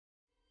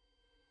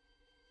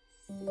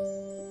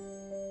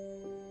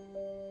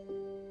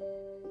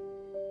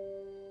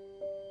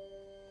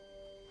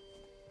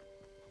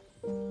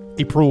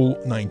April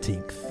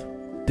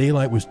 19th.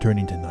 Daylight was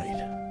turning to night.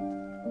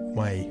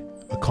 My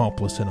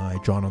accomplice and I,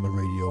 John on the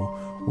radio,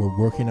 were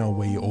working our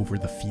way over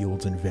the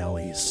fields and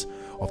valleys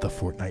of the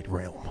Fortnite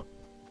realm.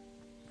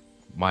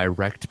 My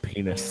erect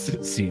penis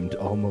seemed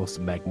almost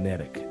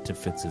magnetic to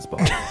Fitz's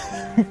body.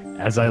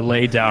 As I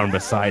lay down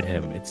beside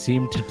him, it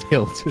seemed to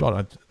tilt.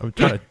 John, I'm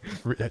trying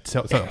to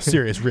tell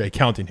serious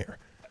reaccounting here.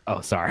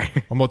 Oh, sorry.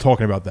 I'm not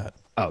talking about that.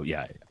 Oh,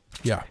 yeah.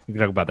 Yeah. We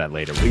can talk about that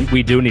later.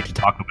 We do need to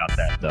talk about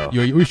that, though.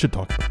 We should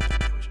talk about that.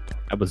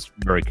 That was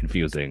very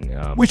confusing.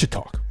 We should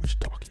talk.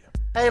 Yeah.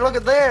 Hey, look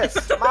at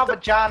this. My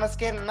vagina's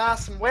getting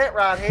nice and wet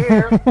right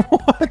here.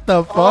 What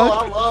the fuck? Oh,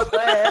 I love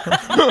that.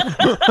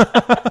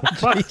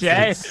 Fuck,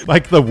 Jay.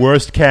 Like the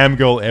worst cam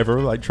girl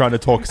ever, like trying to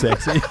talk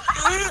sexy.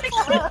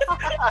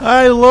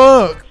 Hey,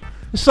 look.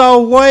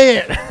 So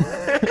wet.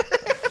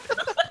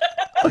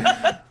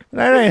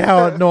 That ain't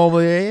how it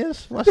normally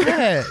is. What's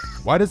that?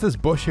 Why does this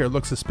bush here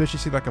look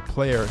suspiciously like a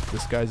player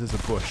disguised as a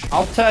bush?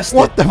 I'll test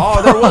What it. the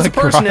Oh, there was a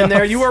fuck, person in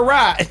there. Ross? You were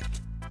right.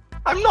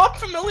 I'm not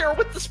familiar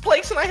with this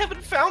place and I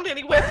haven't found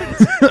any weapons.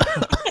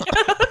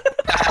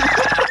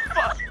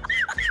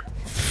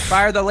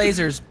 Fire the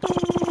lasers.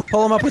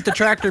 Pull them up with the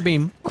tractor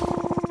beam.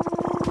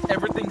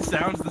 Everything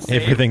sounds the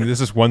same. Everything. This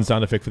is one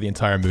sound effect for the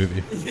entire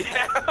movie.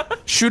 Yeah.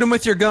 Shoot him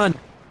with your gun.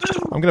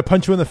 I'm gonna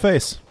punch you in the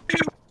face.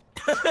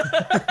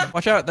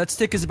 Watch out. That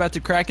stick is about to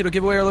crack. It'll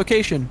give away our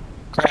location.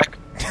 Crack.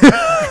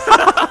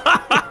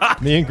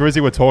 Me and Grizzy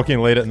were talking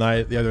late at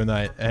night the other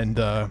night, and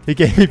he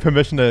gave me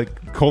permission to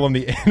call him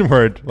the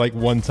N-word like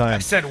one I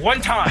time. said one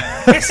time.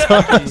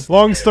 So,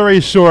 long story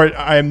short,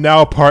 I am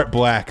now part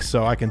black,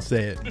 so I can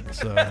say it.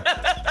 So,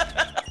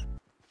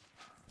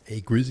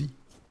 hey Grizzy,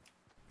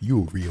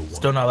 you a real one.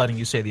 Still not letting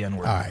you say the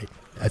N-word. All right,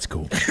 that's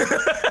cool.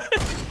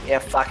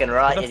 You're fucking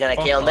right, you're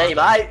gonna kill me,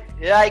 mate.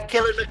 You ain't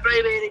killing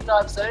McCreamy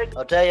anytime soon.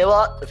 I'll tell you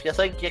what, if you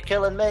think you're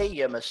killing me,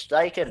 you're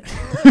mistaken.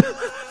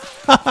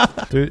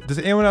 Dude, does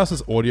anyone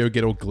else's audio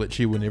get all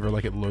glitchy whenever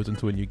like it loads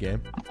into a new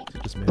game? Is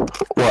it just me?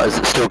 What, is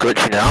it still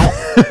glitchy now?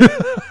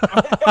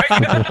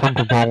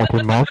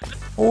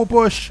 Oh,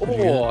 bush.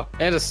 Oh,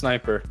 and a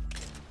sniper.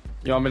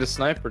 You want me to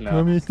snipe or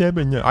no?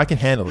 I can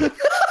handle it.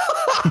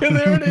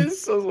 There it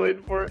is. I was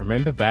waiting for it.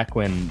 Remember back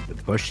when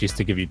Bush used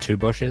to give you 2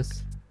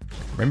 bushes?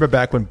 Remember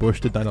back when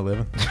Bush did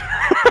 9/11?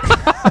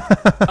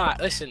 Alright,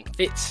 listen,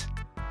 Fitz.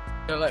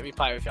 You gotta let me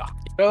play with you.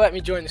 You gotta let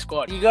me join the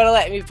squad. You gotta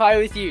let me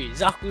play with you.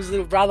 Zuckel's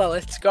little brother,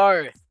 let's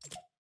go.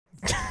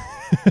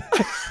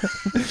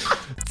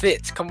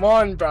 Fitz, come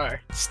on, bro.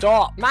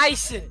 Stop.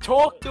 Mason,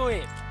 talk to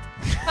him.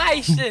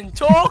 Mason,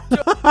 talk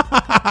to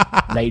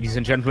him. Ladies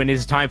and gentlemen, it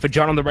is time for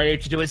John on the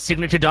radio to do his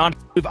signature dance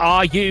move.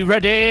 Are you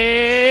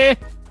ready?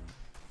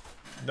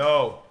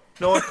 No.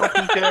 No one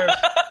fucking cares.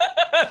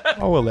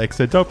 Oh,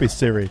 Alexa, don't be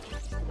Siri.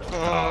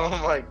 Oh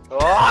my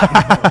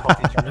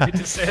god. Really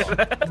just say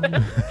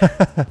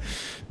that?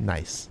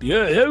 Nice.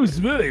 Yeah, that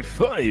was really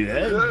funny,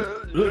 man.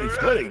 Really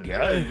funny,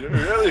 guy.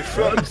 Really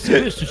fun.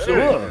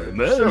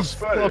 man.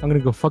 I'm gonna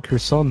go fuck your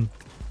son.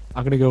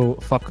 I'm gonna go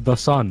fuck the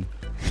son.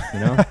 You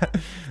know?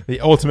 The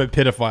ultimate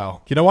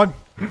pedophile. You know what?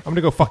 I'm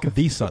gonna go fuck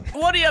the son.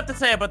 What do you have to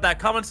say about that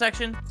comment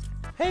section?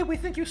 Hey, we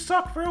think you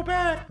suck real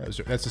bad.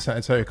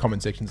 That's how your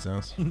comment section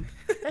sounds.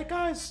 Hey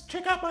guys,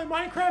 check out my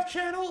Minecraft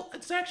channel.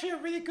 It's actually a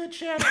really good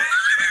channel.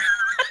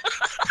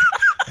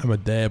 I'm a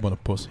dab on a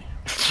pussy.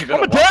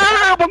 I'm a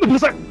dab on the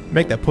pussy.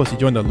 Make that pussy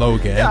join the low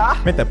gang.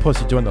 Yeah. Make that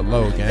pussy join the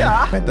low gang.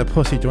 Yeah. Make that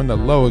pussy join the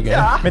low gang.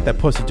 Yeah. Make that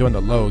pussy join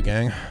the low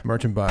gang.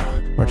 Merchant bio.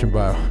 Merchant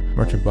bio.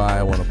 Merchant bio.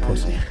 I want a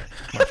pussy.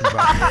 Merchant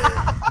bio.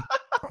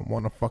 I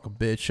want to fuck a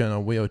bitch in a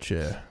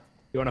wheelchair.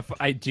 You want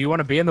to? Do you want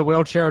to be in the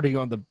wheelchair, or do you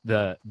want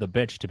the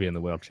bitch to be in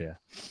the wheelchair?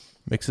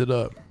 Mix it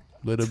up.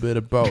 Little bit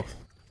of both.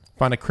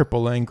 Find a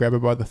cripple and grab her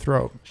by the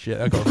throat. Shit,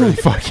 that got really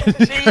fucking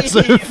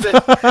aggressive.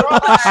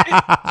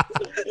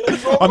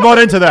 I'm not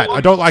into that.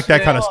 I don't like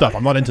that kind of stuff.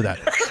 I'm not into that.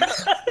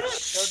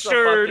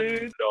 Sure,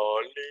 dude.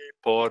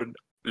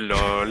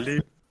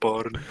 Lolly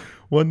porn.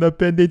 One a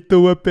penny,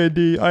 2 a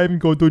penny. I'm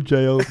going to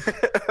jail.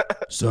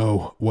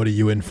 So, what are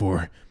you in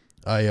for?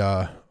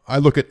 I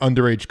look at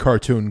underage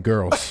cartoon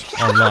girls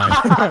online.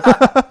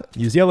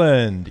 New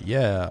Zealand,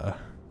 yeah.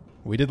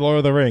 We did Lord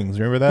of the Rings.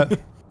 Remember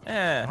that?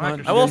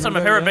 Yeah. I will say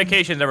my favorite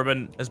vacation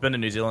has been to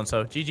New Zealand,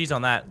 so GG's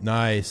on that.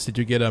 Nice. Did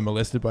you get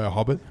molested by a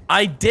hobbit?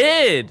 I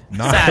did.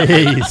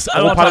 Nice. I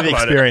All won't part of talk the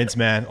about it. experience,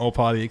 man. All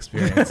part of the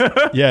experience.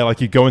 Yeah,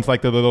 like you go into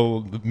like the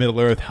little Middle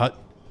Earth hut,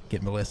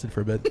 get molested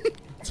for a bit.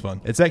 It's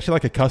fun. It's actually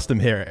like a custom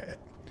here.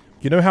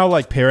 You know how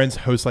like parents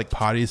host like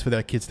parties for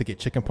their kids to get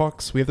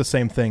chickenpox? We have the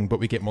same thing, but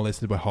we get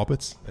molested by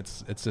hobbits.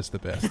 It's just the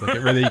best. Like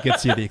it really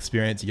gets you the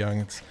experience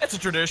young. It's a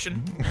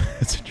tradition.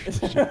 It's a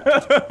tradition.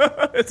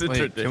 It's a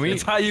tradition.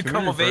 It's how you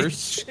come of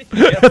age.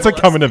 It's a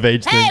coming of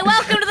age thing. Hey,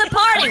 welcome to the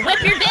party.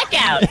 Whip your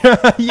dick out.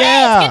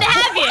 Yeah. Hey, it's good to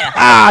have you.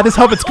 Ah, this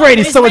hobbit's great.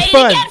 He's so much Ready to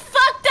fun. Get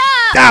fucked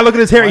up. Ah, look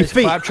at his hairy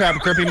feet. Claptrap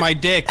gripping my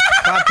dick.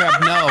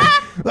 Claptrap, no.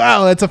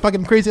 Wow, that's a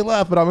fucking crazy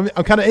laugh, but I'm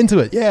kind of into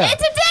it. Yeah. It's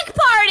a dick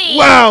party. party.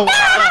 Wow.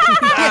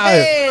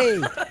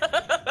 Hey!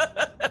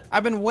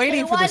 I've been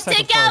waiting Who for this wants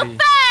type to of go party.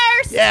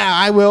 first? Yeah,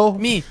 I will.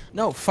 Me.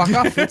 No, fuck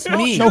off. It's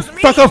me. No,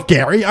 fuck off,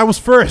 Gary. I was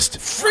first.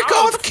 Frick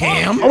off,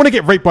 Cam. I want to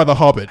get raped by the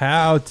Hobbit.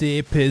 How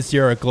deep is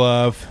your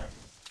glove?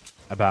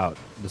 About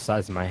the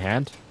size of my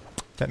hand.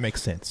 That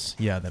makes sense.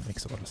 Yeah, that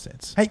makes a lot of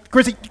sense. Hey,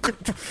 Chrissy.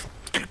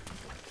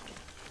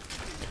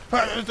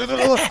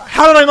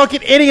 How did I not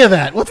get any of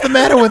that? What's the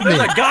matter with me?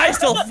 The guy's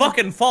still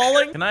fucking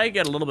falling. Can I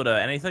get a little bit of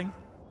anything?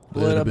 A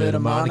little bit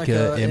of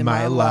Monica in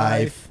my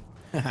life.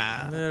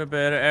 A little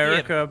bit of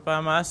Erica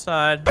by my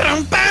side.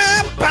 One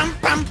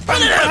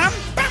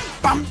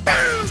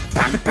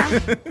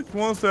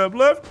step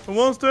left, and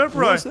one step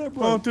right.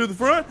 One to the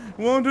front,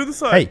 one to the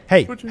side.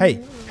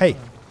 Hey.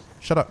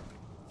 Shut up.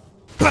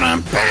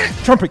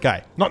 Trumpet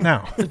guy. Not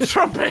now.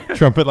 Trumpet.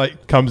 Trumpet,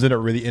 like, comes in at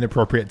really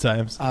inappropriate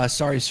times.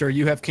 Sorry, sir.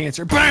 You have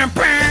cancer.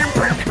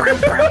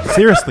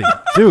 Seriously,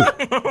 dude.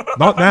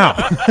 Not now.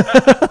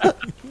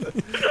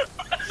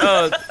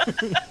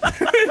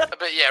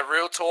 But yeah,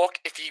 real talk.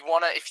 If you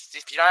don't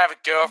have a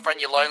girlfriend,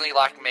 you're lonely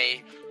like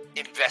me,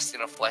 invest in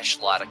a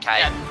fleshlight,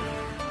 okay?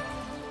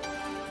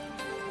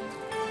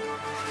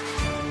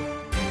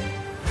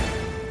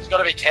 You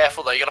gotta be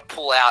careful though. You gotta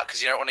pull out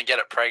because you don't want to get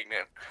it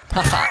pregnant.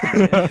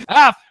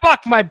 Ah,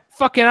 fuck my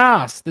fucking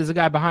ass. There's a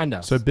guy behind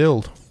us. So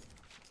build.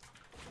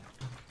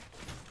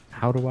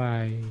 How do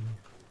I? I'm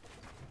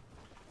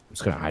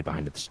just gonna hide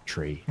behind this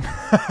tree.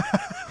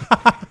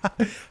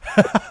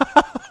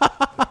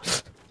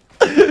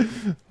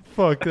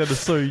 Fuck, that is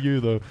so you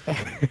though.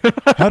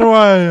 How do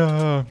I?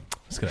 I'm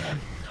just gonna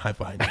hide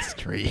behind this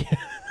tree.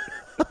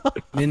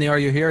 Minnie, are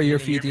you here? You're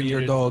feeding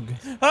your dog.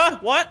 Huh?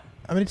 What?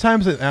 How many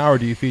times an hour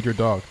do you feed your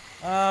dog?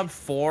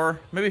 4,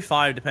 maybe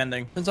 5,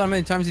 depending. Depends on how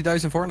many times he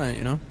dies in Fortnite,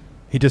 you know?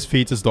 He just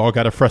feeds his dog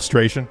out of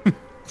frustration.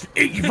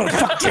 Eat, you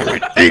motherfucker, damn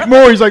it! Eat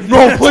more! He's like,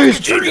 no,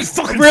 please!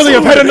 Really,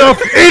 I've had enough!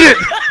 Eat it!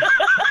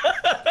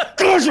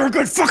 God, you're a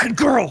good fucking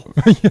girl!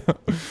 Eat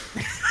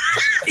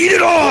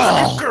it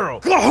all! Girl.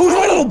 God, who's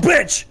my little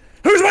bitch?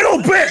 Who's my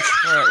little bitch?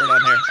 Alright, we're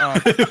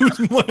done here. Who's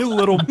my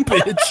little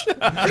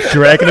bitch?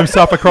 Dragging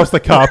himself across the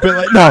carpet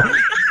like, no!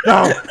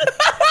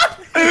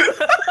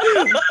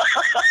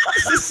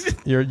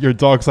 Your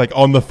dog's like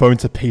on the phone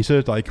to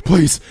Peter, like,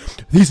 please,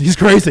 he's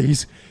crazy.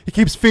 He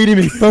keeps feeding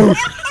me food.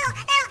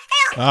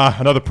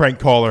 Another prank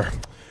caller.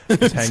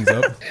 Just hangs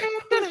up.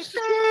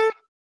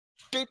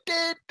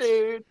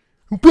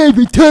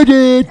 Baby, turn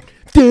it.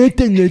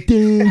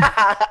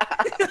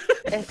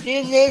 If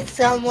you need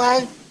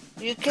someone,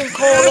 you can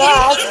call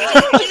us.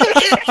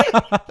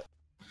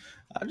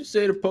 I just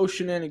ate a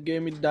potion and it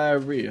gave me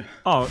diarrhea.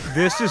 Oh,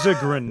 this is a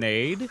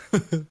grenade?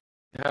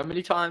 How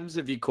many times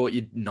have you caught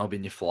your knob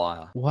in your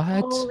flyer?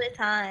 What? All the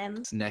time.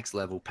 It's next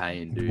level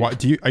pain, dude.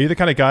 What are you the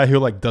kind of guy who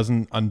like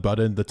doesn't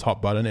unbutton the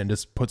top button and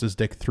just puts his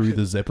dick through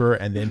the zipper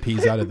and then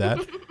pees out of that?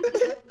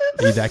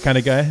 Are you that kind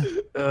of guy?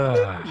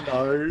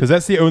 No. Because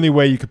that's the only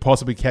way you could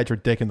possibly catch your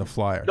dick in the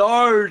flyer.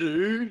 No,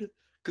 dude.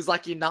 Because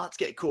like your nuts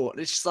get caught.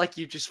 It's just like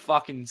you just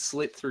fucking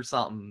slip through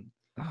something.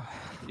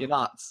 Your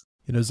nuts.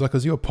 You know,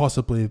 Zuckers, you're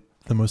possibly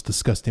the most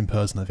disgusting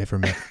person I've ever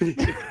met.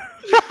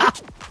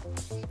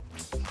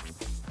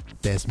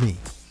 That's me.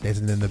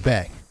 Dancing in the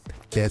back.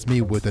 That's me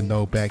with a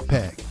no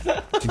backpack.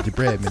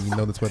 Gingerbread, man, you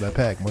know that's what I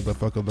pack.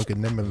 Motherfucker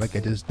looking at me like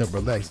I just don't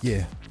relax.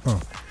 Yeah.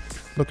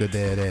 Look at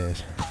that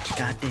ass.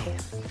 Goddamn.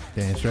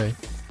 That's right.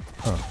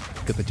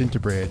 Look at the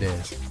gingerbread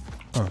ass.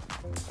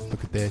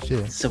 Look at that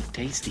shit. So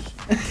tasty.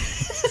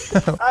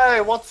 Hey,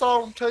 what's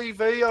on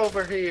TV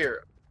over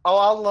here? Oh,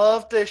 I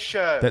love this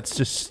show.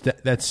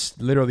 That's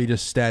literally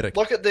just static.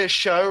 Look at this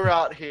show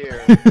right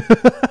here.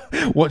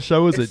 What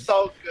show is It's it?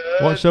 so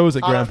good. What show is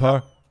it,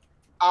 Grandpa?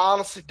 I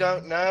honestly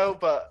don't know,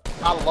 but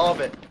I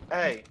love it.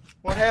 Hey,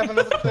 what happened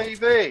to the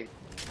TV?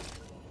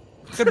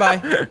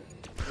 Goodbye.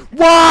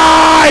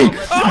 Why?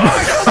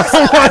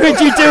 Why did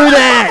you do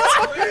that?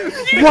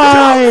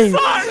 Why?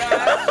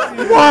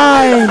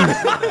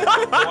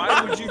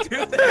 Why would you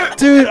do that?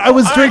 Dude, I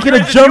was drinking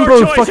a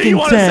jumbo fucking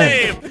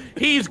tank. tank.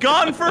 He's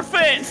gone for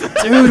fit.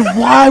 Dude,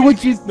 why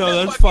would you?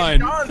 No, that's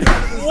fine.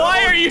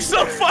 Why are you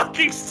so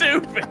fucking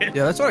stupid?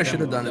 Yeah, that's what I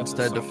should have done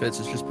instead to Fitz,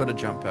 is just put a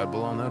jump pad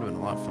below him. That would have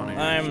been a lot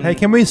funnier. Hey,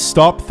 can we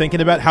stop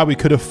thinking about how we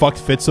could have fucked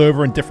Fitz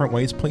over in different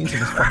ways, please, and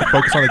just fucking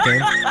focus on the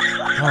game?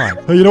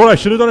 God. Hey, you know what I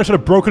should have done? I should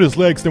have broken his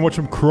legs, then watch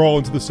him crawl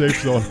into the safe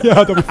zone. Yeah,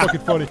 that'd be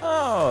fucking funny.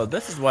 Oh,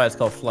 this is why it's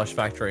called Flush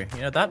Factory.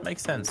 You know, that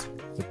makes sense.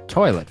 The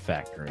toilet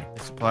factory.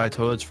 They supply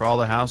toilets for all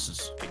the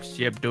houses,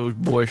 except those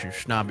boys in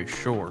snobby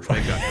shores.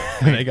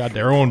 They got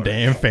their own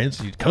damn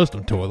fancy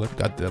custom toilet.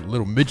 Got the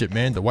little midget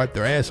man to wipe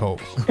their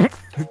assholes.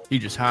 He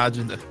just hides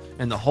in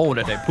the hole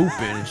that they poop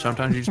in, and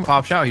sometimes he just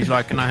pops out. He's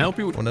like, "Can I help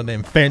you?" One of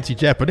them fancy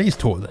Japanese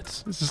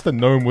toilets. It's just a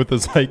gnome with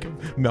his like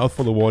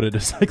mouthful of water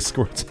just like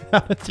squirts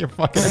out at your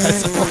fucking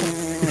asshole.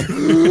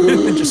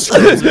 It just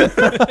squirts it.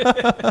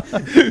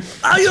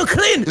 Are you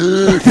clean?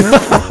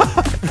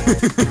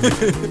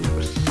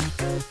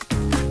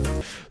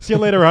 See you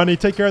later, honey.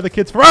 Take care of the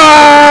kids.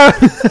 Ah!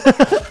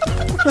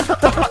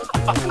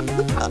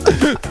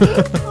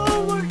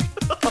 Oh my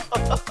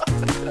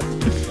god.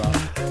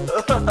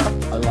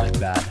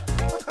 bad.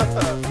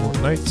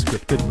 Fortnite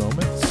scripted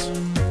moments.